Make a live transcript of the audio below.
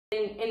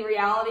In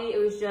reality, it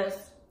was just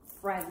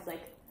friends.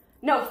 Like,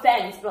 no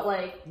offense, but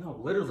like... No,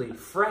 literally,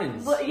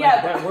 friends. But, yeah.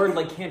 Like, that word,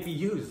 like, can't be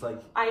used,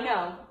 like... I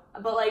know,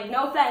 but like,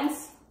 no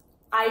offense,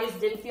 I just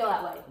didn't feel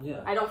that way.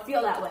 Yeah. I don't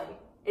feel that way.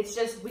 It's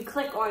just, we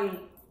click on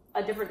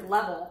a different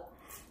level.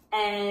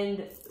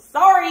 And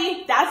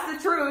sorry, that's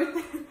the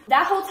truth.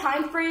 That whole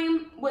time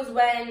frame was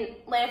when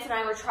Lance and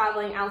I were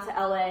traveling out to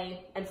LA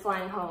and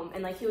flying home,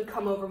 and like he would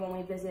come over when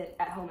we visit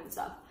at home and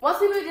stuff. Once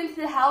we moved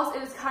into the house,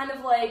 it was kind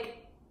of like,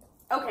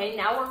 okay,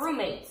 now we're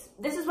roommates.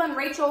 This is when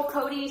Rachel,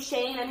 Cody,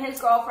 Shane, and his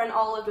girlfriend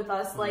all lived with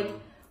us. Like,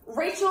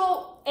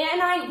 Rachel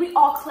and I, we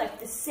all clicked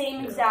the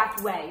same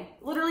exact way.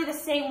 Literally the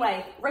same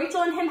way.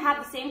 Rachel and him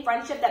have the same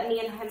friendship that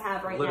me and him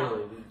have right now.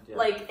 Yeah.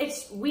 Like,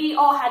 we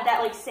all had that,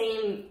 like,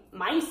 same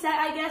mindset,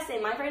 I guess,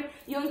 same mind frame.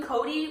 You and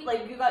Cody,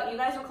 like, you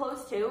guys were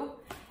close, too.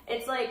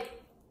 It's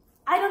like,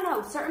 I don't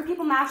know, certain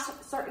people match,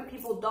 certain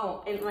people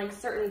don't, in, like,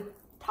 certain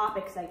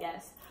topics, I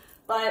guess.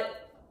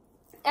 But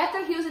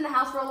after he was in the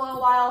house for a little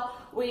while,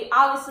 we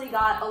obviously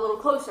got a little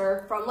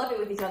closer from living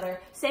with each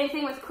other. Same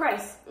thing with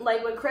Chris.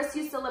 Like, when Chris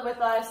used to live with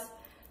us,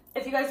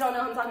 if you guys don't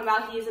know who I'm talking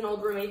about, he's an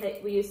old roommate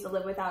that we used to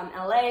live with out in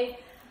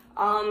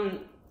LA.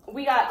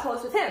 We got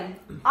close with him,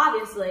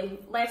 obviously.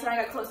 Lance and I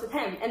got close with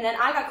him. And then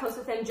I got close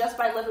with him just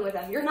by living with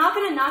him. You're not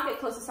going to not get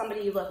close to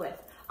somebody you live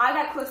with. I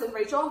got close with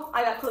Rachel.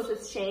 I got close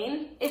with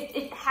Shane.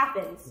 It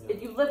happens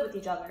if you live with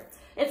each other.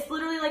 It's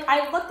literally like,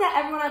 I looked at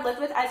everyone I lived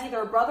with as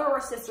either a brother or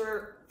a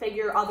sister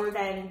figure other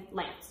than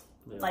Lance.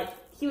 Yeah. Like,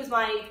 he was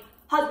my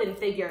husband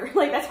figure.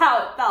 Like, that's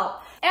how it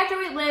felt. After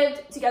we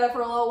lived together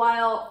for a little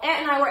while,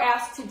 Aunt and I were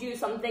asked to do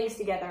some things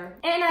together.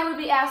 Aunt and I would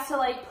be asked to,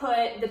 like,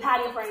 put the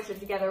patio furniture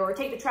together or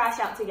take the trash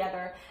out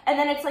together. And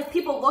then it's like,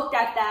 people looked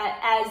at that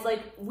as,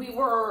 like, we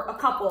were a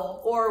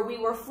couple or we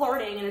were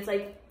flirting, and it's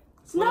like,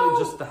 it's literally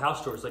just the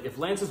house chores. Like, if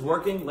Lance is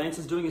working, Lance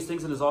is doing his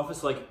things in his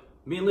office, like,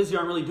 me and Lizzy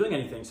aren't really doing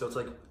anything. So it's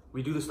like,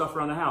 we do the stuff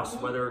around the house,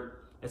 whether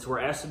it's we're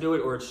asked to do it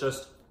or it's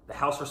just the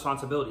house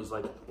responsibilities.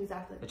 Like,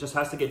 exactly, it just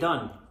has to get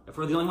done. If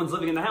we're the only ones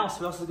living in the house,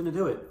 who else is going to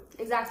do it?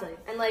 Exactly.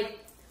 And like,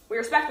 we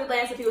respected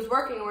Lance if he was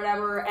working or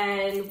whatever,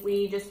 and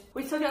we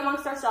took it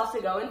amongst ourselves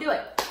to go and do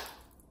it.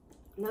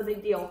 No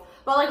big deal.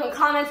 But like, when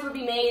comments would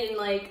be made and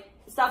like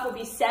stuff would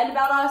be said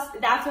about us,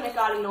 that's when it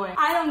got annoying.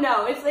 I don't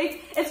know. It's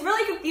like, it's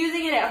really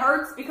confusing and it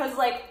hurts because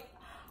like,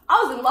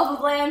 I was in love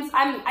with Lance.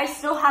 I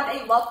still have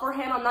a love for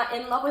him. I'm not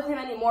in love with him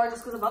anymore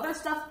just because of other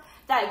stuff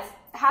that's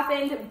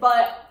happened,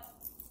 but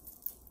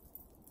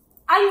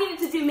I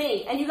needed to do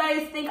me. And you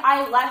guys think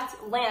I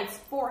left Lance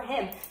for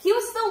him. He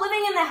was still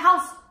living in the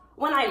house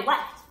when I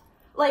left.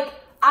 Like,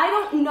 I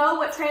don't know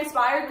what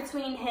transpired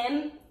between him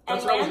and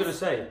That's Lance. what I was going to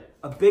say.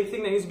 A big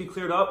thing that needs to be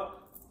cleared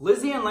up,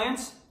 Lizzy and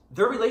Lance,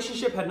 their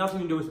relationship had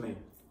nothing to do with me.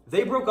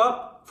 They broke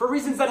up for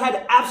reasons that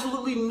had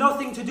absolutely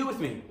nothing to do with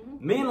me.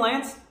 Me and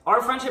Lance,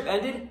 our friendship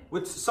ended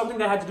with something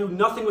that had to do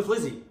nothing with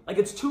Lizzy. Like,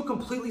 it's two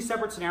completely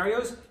separate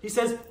scenarios. He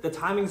says the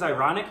timing's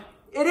ironic.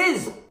 It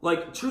is!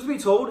 Like, truth be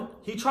told,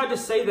 he tried to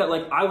say that,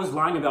 like, I was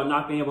lying about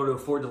not being able to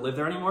afford to live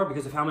there anymore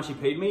because of how much he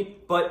paid me,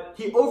 but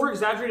he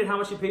over-exaggerated how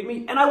much he paid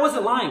me, and I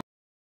wasn't lying.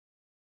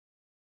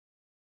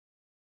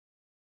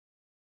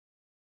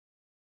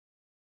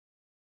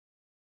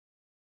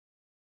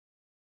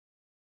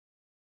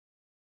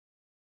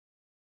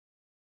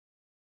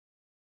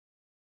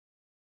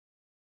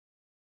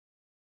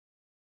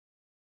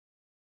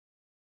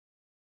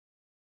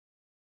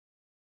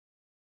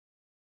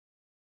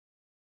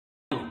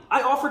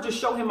 I offered to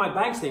show him my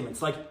bank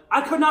statements. Like, I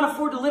could not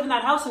afford to live in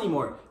that house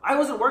anymore. I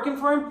wasn't working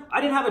for him.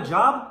 I didn't have a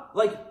job.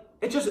 Like,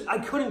 I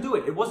couldn't do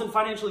it. It wasn't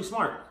financially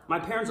smart. My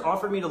parents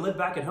offered me to live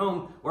back at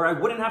home where I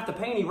wouldn't have to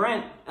pay any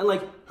rent. And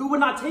like, who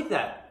would not take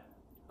that?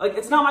 Like,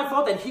 it's not my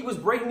fault that he was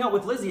breaking up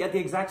with Lizzy at the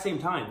exact same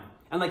time.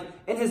 And like,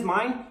 in his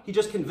mind, he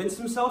just convinced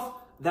himself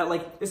that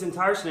like this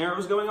entire scenario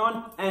was going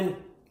on, and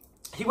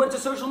he went to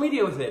social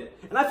media with it.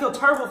 And I feel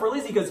terrible for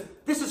Lizzy because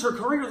this is her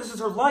career, this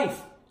is her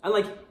life. And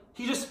like,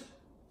 he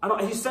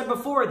said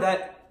before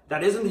that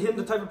isn't him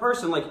the type of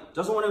person, like,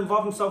 doesn't want to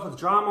involve himself with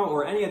drama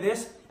or any of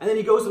this, and then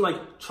he goes and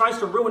like tries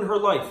to ruin her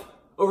life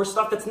over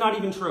stuff that's not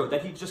even true,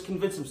 that he just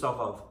convinced himself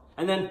of.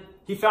 And then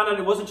he found out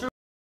it wasn't true.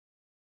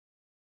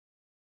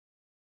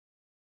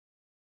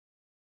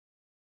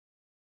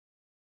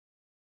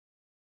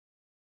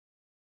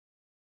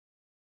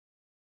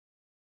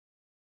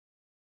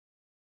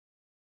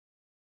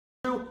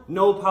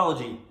 No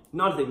apology,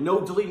 nothing,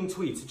 no deleting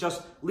tweets,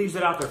 just leaves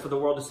it out there for the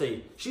world to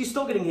see. She's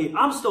still getting hate,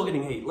 I'm still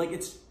getting hate. Like,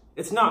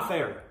 it's not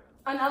fair.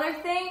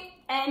 Another thing,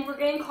 and we're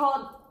getting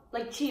called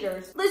like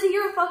cheaters. Lizzy,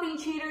 you're a fucking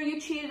cheater. You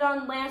cheated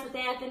on Lance with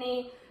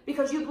Anthony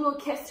because you blew a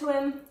kiss to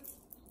him.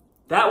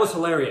 That was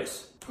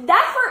hilarious.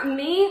 That hurt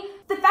me.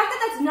 The fact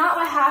that that's not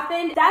what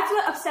happened, that's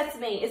what upsets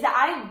me, is that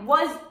I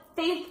was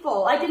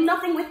faithful. I did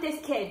nothing with this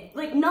kid.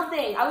 Like,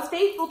 nothing. I was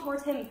faithful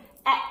towards him,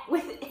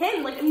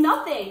 like,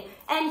 nothing.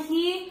 And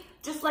he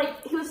just,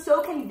 like, he was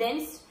so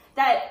convinced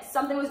that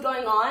something was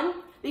going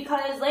on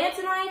because Lance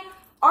and I,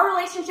 our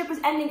relationship was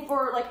ending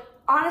for, like,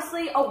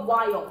 honestly, a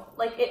while.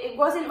 Like, it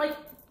wasn't, like,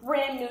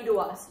 brand new to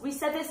us. We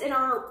said this in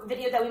our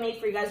video that we made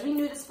for you guys. We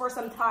knew this for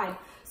some time.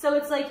 So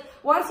it's like,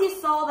 once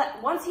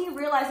he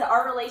realized that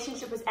our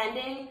relationship was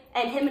ending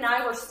and him and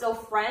I were still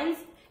friends,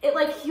 it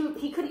like,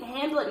 he couldn't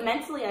handle it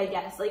mentally, I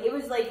guess. Like, it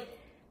was like,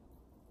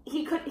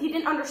 he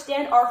didn't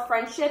understand our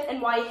friendship and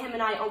why him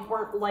and I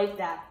weren't like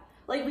that.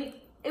 Like,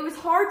 it was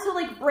hard to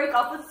like break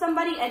up with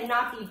somebody and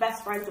not be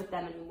best friends with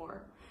them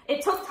anymore.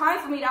 It took time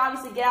for me to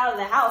obviously get out of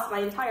the house. My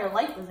entire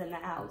life was in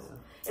that house.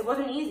 It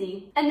wasn't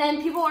easy. And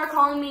then people are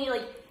calling me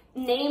like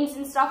names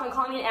and stuff and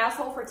calling me an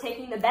asshole for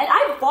taking the bed.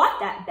 I bought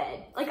that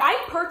bed. Like,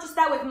 I purchased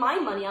that with my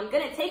money. I'm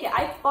gonna take it.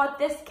 I bought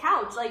this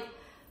couch. Like,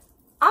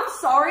 I'm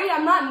sorry,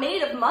 I'm not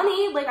made of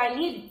money. Like, I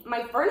need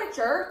my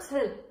furniture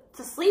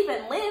to sleep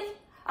and live.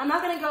 I'm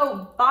not gonna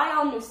go buy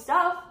all new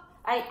stuff.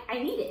 I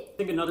need it. I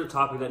think another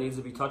topic that needs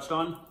to be touched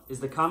on is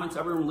the comments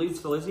everyone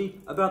leaves to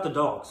Lizzy about the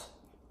dogs.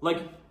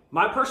 Like,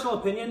 my personal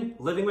opinion,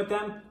 living with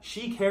them,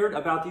 she cared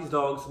about these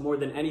dogs more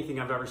than anything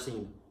I've ever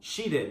seen.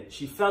 She did.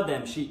 She fed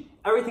them.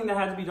 Everything that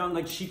had to be done,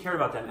 like, she cared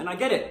about them. And I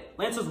get it.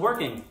 Lance was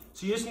working.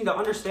 So you just need to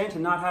understand to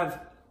not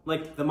have,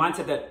 like, the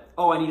mindset that,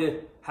 oh, I need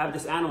to have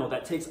this animal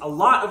that takes a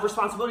lot of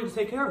responsibility to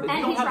take care of it.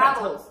 And he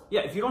travels.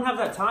 If you don't have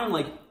that time,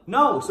 like,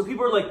 no. So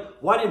people are like,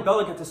 why didn't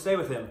Bella get to stay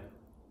with him?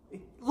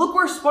 Look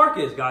where Spark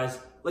is, guys.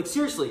 Like,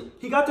 seriously,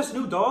 he got this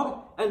new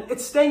dog, and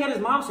it's staying at his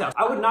mom's house.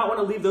 I would not want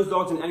to leave those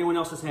dogs in anyone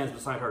else's hands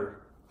beside her.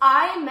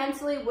 I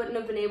mentally wouldn't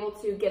have been able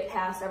to get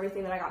past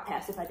everything that I got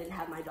past if I didn't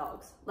have my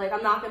dogs. Like,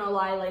 I'm not gonna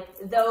lie, like,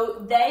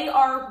 though they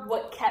are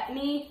what kept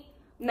me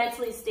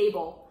mentally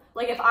stable.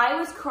 Like, if I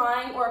was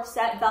crying or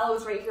upset, Bella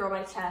was right here on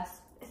my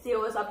chest.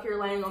 Theo was up here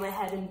laying on my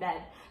head in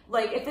bed.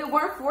 Like, if it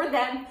weren't for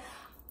them,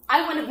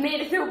 I wouldn't have made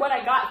it through what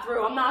I got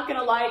through. I'm not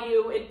gonna lie to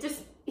you.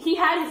 He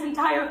had his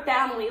entire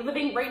family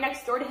living right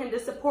next door to him to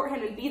support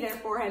him and be there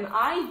for him.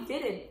 I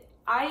didn't.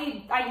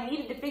 I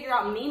needed to figure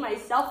out me,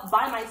 myself,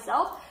 by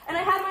myself, and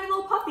I had my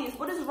little puppies.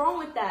 What is wrong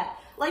with that?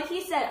 Like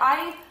he said,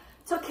 I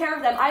took care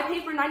of them. I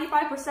paid for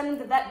 95% of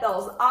the vet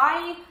bills.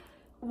 I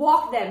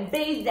walked them,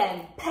 bathed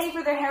them, pay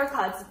for their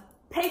haircuts,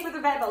 pay for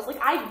their vet bills. Like,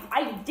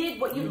 I did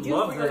what you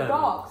do for your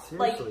dogs.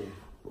 Seriously. Like,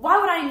 why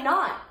would I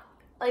not?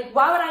 Like,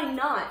 why would I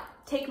not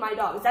take my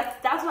dogs?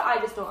 That's what I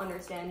just don't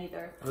understand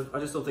either. I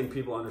just don't think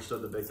people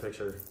understood the big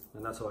picture,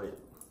 and that's why it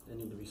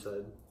needed to be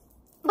said.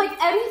 Like,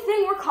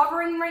 everything we're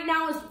covering right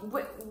now is,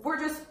 we're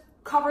just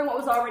covering what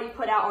was already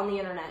put out on the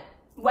internet.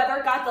 Whether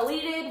it got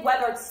deleted,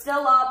 whether it's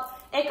still up,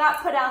 it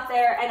got put out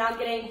there, and I'm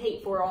getting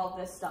hate for all of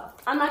this stuff.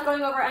 I'm not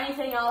going over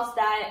anything else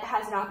that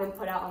has not been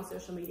put out on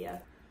social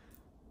media.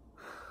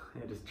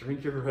 Yeah, just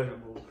drink your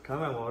Red Bull. Can I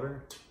have my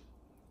water?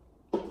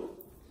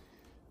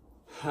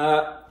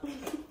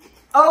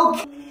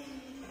 Okay.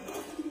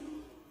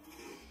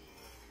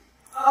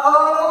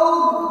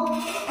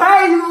 Oh!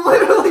 Hey, you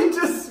literally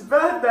just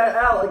spat that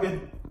out like a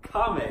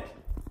comic.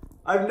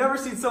 I've never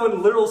seen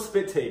someone literal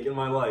spit take in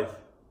my life.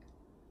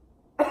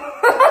 Can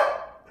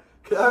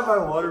I have my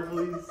water,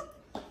 please?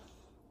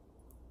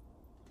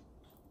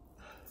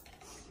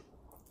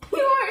 You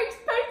weren't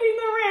expecting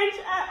the ranch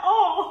at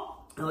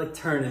all. I like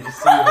turn and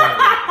just see your hand.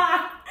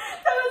 That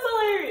was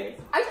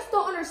hilarious. I just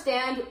don't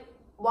understand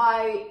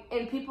why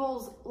in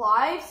people's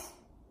lives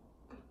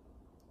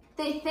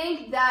they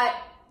think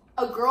that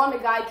a girl and a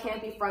guy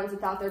can't be friends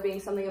without there being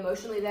something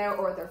emotionally there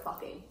or they're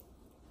fucking.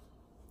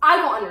 I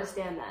don't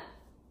understand that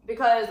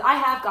because I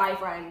have guy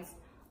friends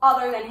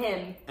other than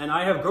him. And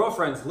I have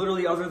girlfriends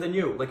literally other than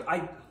you. Like,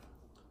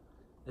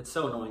 it's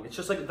so annoying. It's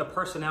just like the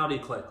personality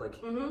click. Like,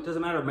 it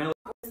doesn't matter, male.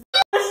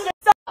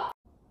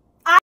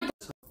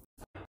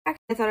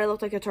 I thought I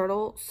looked like a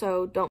turtle,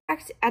 so don't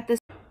act at this.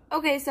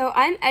 Okay, so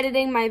I'm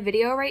editing my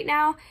video right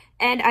now,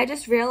 and I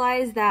just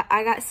realized that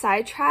I got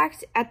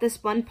sidetracked at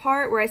this one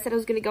part where I said I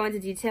was going to go into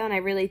detail, and I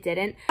really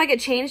didn't. I get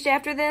changed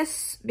after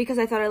this because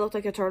I thought I looked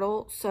like a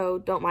turtle, so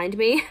don't mind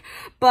me.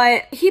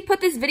 But he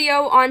put this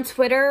video on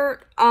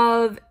Twitter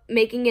of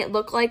making it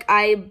look like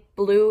I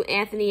blew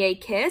Anthony a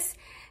kiss.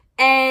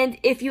 And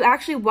if you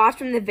actually watch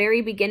from the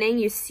very beginning,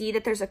 you see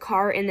that there's a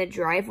car in the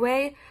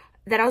driveway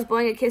that I was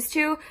blowing a kiss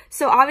to.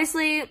 So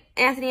obviously,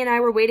 Anthony and I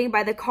were waiting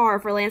by the car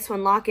for Lance to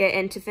unlock it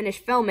and to finish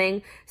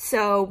filming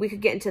so we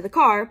could get into the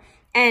car.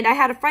 And I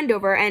had a friend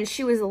over and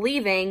she was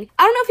leaving.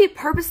 I don't know if he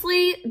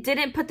purposely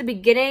didn't put the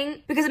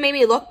beginning because it made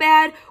me look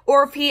bad,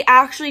 or if he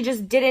actually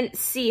just didn't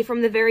see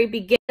from the very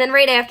beginning. Then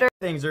right after,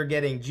 things are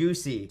getting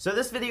juicy. So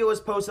this video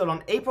was posted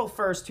on April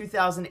 1st,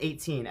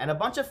 2018, and a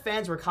bunch of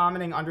fans were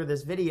commenting under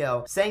this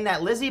video saying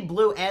that Lizzy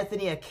blew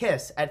Anthony a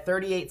kiss at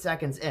 38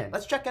 seconds in.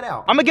 Let's check it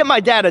out. I'm gonna get my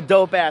dad a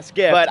dope-ass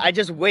gift, but I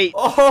just wait.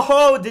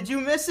 Oh, did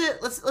you miss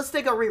it? Let's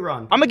take a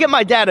rerun. I'm gonna get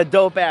my dad a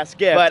dope-ass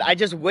gift, but I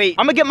just wait.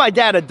 I'm gonna get my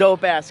dad a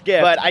dope-ass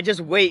gift, but I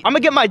just wait. I'm gonna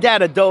get my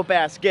dad a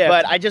dope-ass gift,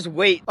 but I just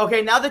wait.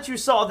 Okay, now that you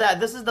saw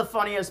that, this is the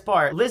funniest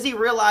part. Lizzy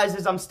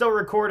realizes I'm still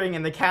recording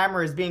and the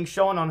camera is being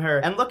shown on her,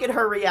 and look at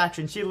her reaction.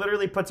 She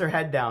literally puts her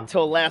head down.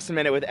 Till last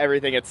minute with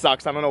everything, it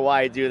sucks. I don't know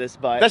why I do this,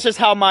 but that's just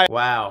how my—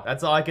 Wow,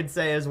 that's all I could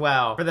say is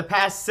wow. For the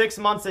past 6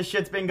 months this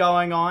shit's been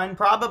going on,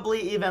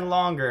 probably even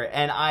longer,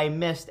 and I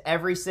missed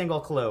every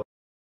single clue.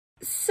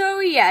 So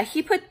yeah,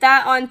 he put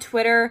that on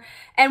Twitter,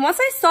 and once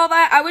I saw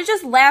that, I was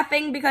just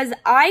laughing because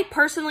I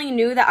personally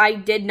knew that I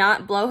did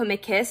not blow him a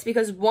kiss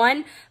because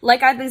one,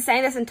 like I've been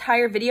saying this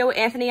entire video,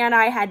 Anthony and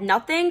I had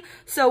nothing,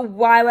 so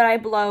why would I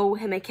blow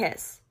him a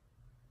kiss?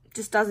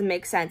 Just doesn't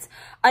make sense.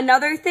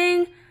 Another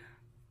thing,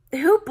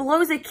 who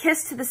blows a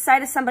kiss to the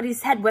side of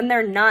somebody's head when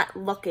they're not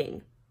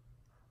looking?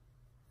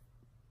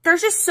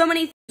 There's just so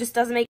many, just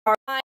doesn't make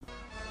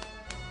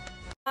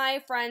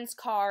my friend's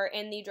car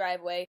in the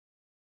driveway.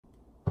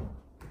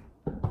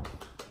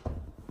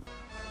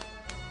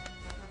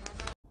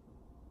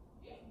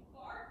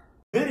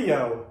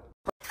 Video.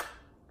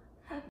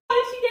 Why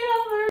did she get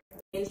off her?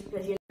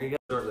 Because you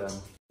know,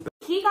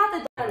 he got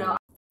the, I don't know.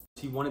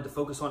 He wanted to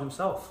focus on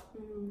himself.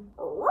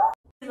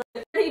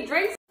 He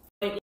drinks,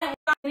 like, yeah,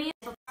 me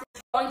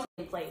going to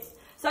the place.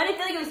 So I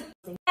didn't feel like it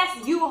was,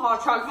 yes, U-Haul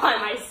truck by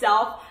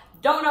myself.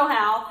 Don't know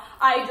how.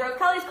 I drove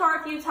Kelly's car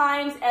a few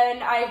times,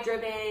 and I've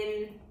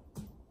driven,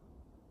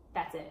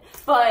 that's it.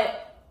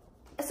 But,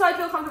 so I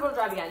feel comfortable to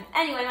drive again.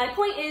 Anyway, my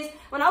point is,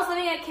 when I was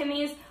living at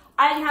Kimmy's,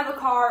 I didn't have a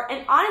car,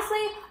 and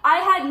honestly, I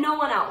had no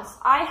one else.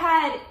 I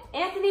had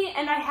Anthony,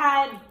 and I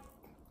had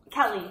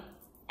Kelly.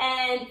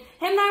 And him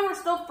and I were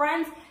still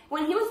friends.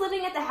 When he was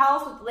living at the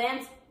house with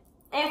Lance,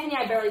 Anthony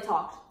and I barely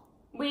talked.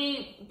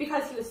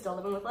 Because he was still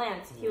living with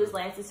Lance. He was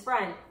Lance's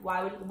friend.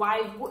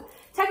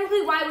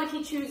 Technically, why would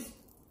he choose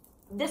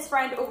this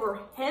friend over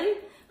him?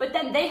 But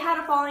then they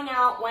had a falling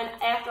out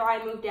after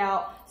I moved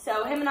out.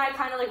 So him and I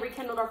kind of like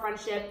rekindled our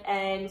friendship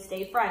and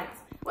stayed friends.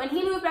 When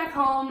he moved back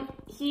home,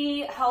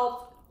 he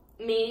helped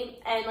me,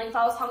 and like if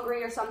I was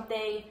hungry or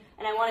something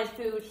and I wanted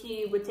food,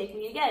 he would take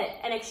me to get it.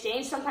 In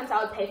exchange, sometimes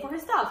I would pay for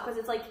his stuff because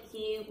it's like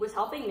he was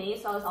helping me,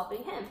 so I was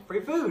helping him.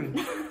 Free food.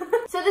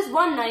 So this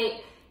one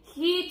night,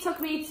 he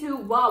took me to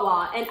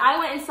Wawa, and I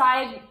went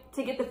inside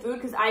to get the food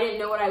because I didn't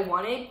know what I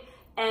wanted.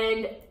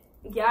 And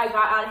yeah, I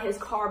got out of his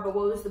car, but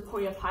what was the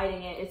point of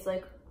hiding it? It's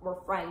like, we're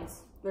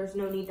friends. There's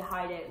no need to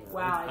hide it.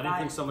 Wow. I didn't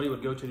think somebody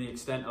would go to the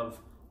extent of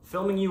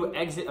filming you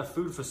exit a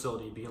food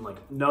facility, being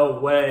like, no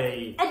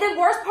way. And the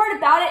worst part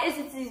about it is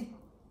it's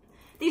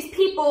these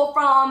people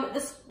from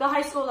the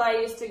high school that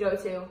I used to go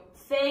to.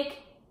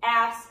 Fake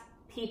ass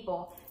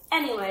people.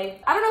 Anyway,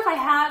 I don't know if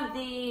I have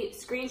the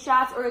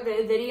screenshots or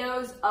the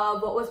videos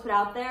of what was put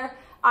out there.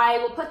 I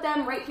will put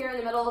them right here in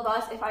the middle of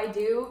us if I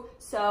do.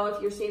 So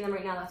if you're seeing them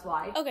right now, that's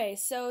why. Okay,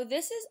 so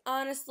this is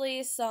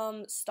honestly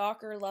some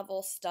stalker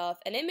level stuff.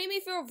 And it made me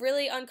feel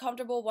really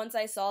uncomfortable once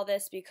I saw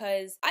this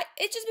because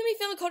it just made me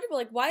feel uncomfortable.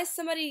 Like, why is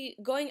somebody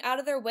going out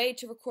of their way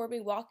to record me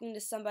walking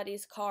to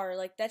somebody's car?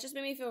 Like, that just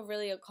made me feel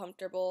really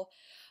uncomfortable.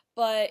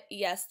 But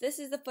yes, this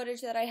is the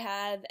footage that I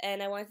have,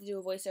 and I wanted to do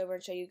a voiceover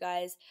and show you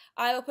guys.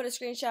 I will put a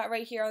screenshot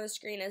right here on the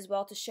screen as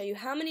well to show you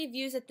how many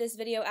views that this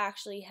video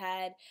actually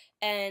had,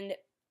 and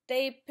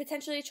they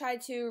potentially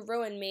tried to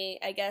ruin me,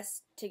 I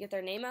guess, to get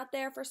their name out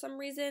there for some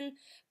reason,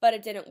 but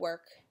it didn't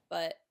work,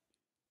 but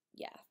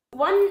yeah.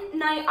 One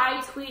night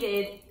I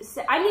tweeted,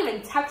 I didn't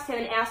even text him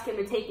and ask him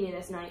to take me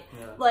this night.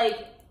 Yeah.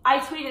 Like, I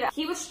tweeted,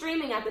 he was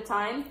streaming at the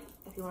time,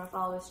 if you want to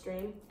follow his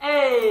stream.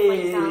 Hey!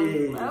 Like, down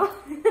below.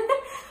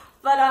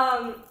 But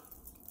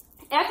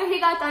after he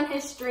got done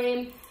his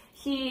stream,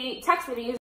 he texted me.